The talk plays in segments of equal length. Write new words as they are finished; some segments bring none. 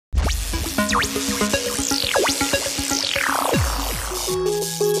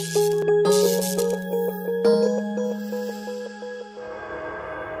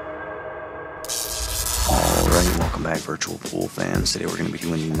fans. Today we're going to be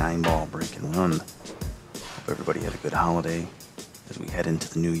doing the 9-ball break and run. Hope everybody had a good holiday as we head into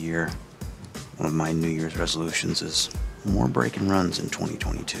the new year. One of my New Year's resolutions is more break and runs in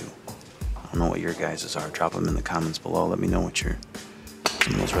 2022. I don't know what your guys' are. Drop them in the comments below. Let me know what some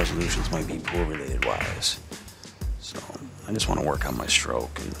of those resolutions might be pool related wise. So I just want to work on my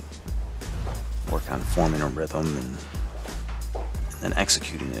stroke and work on forming a rhythm and then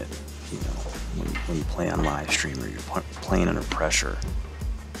executing it. You know, when you play on live stream or you're playing under pressure,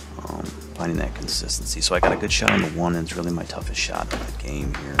 finding that consistency. So I got a good shot on the 1, and it's really my toughest shot of the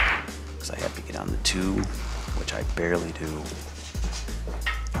game here because I have to get on the 2, which I barely do.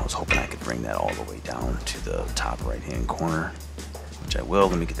 I was hoping I could bring that all the way down to the top right hand corner, which I will.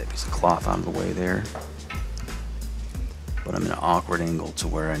 Let me get that piece of cloth out of the way there. But I'm in an awkward angle to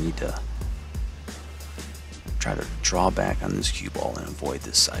where I need to try to draw back on this cue ball and avoid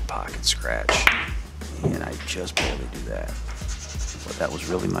this side pocket scratch, and I just barely do that. But that was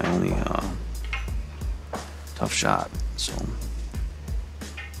really my only tough shot. So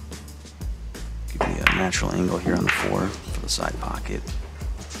give me a natural angle here on the 4 for the side pocket,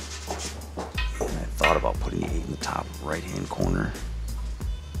 and I thought about putting the 8 in the top right hand corner,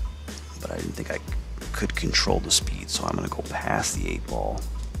 but I didn't think I could control the speed, so I'm going to go past the 8 ball,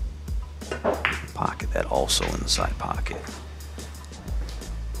 pocket that also in the side pocket.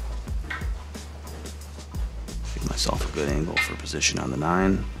 Give myself a good angle for position on the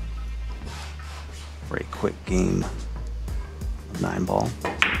 9 for a quick game of 9-ball.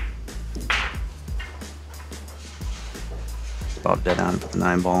 About dead on for the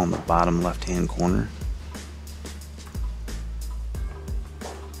 9-ball in the bottom left hand corner.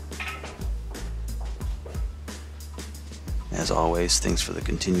 As always, thanks for the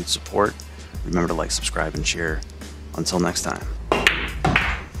continued support. Remember to like, subscribe, and share. Until next time,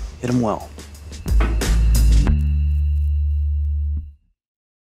 hit 'em well.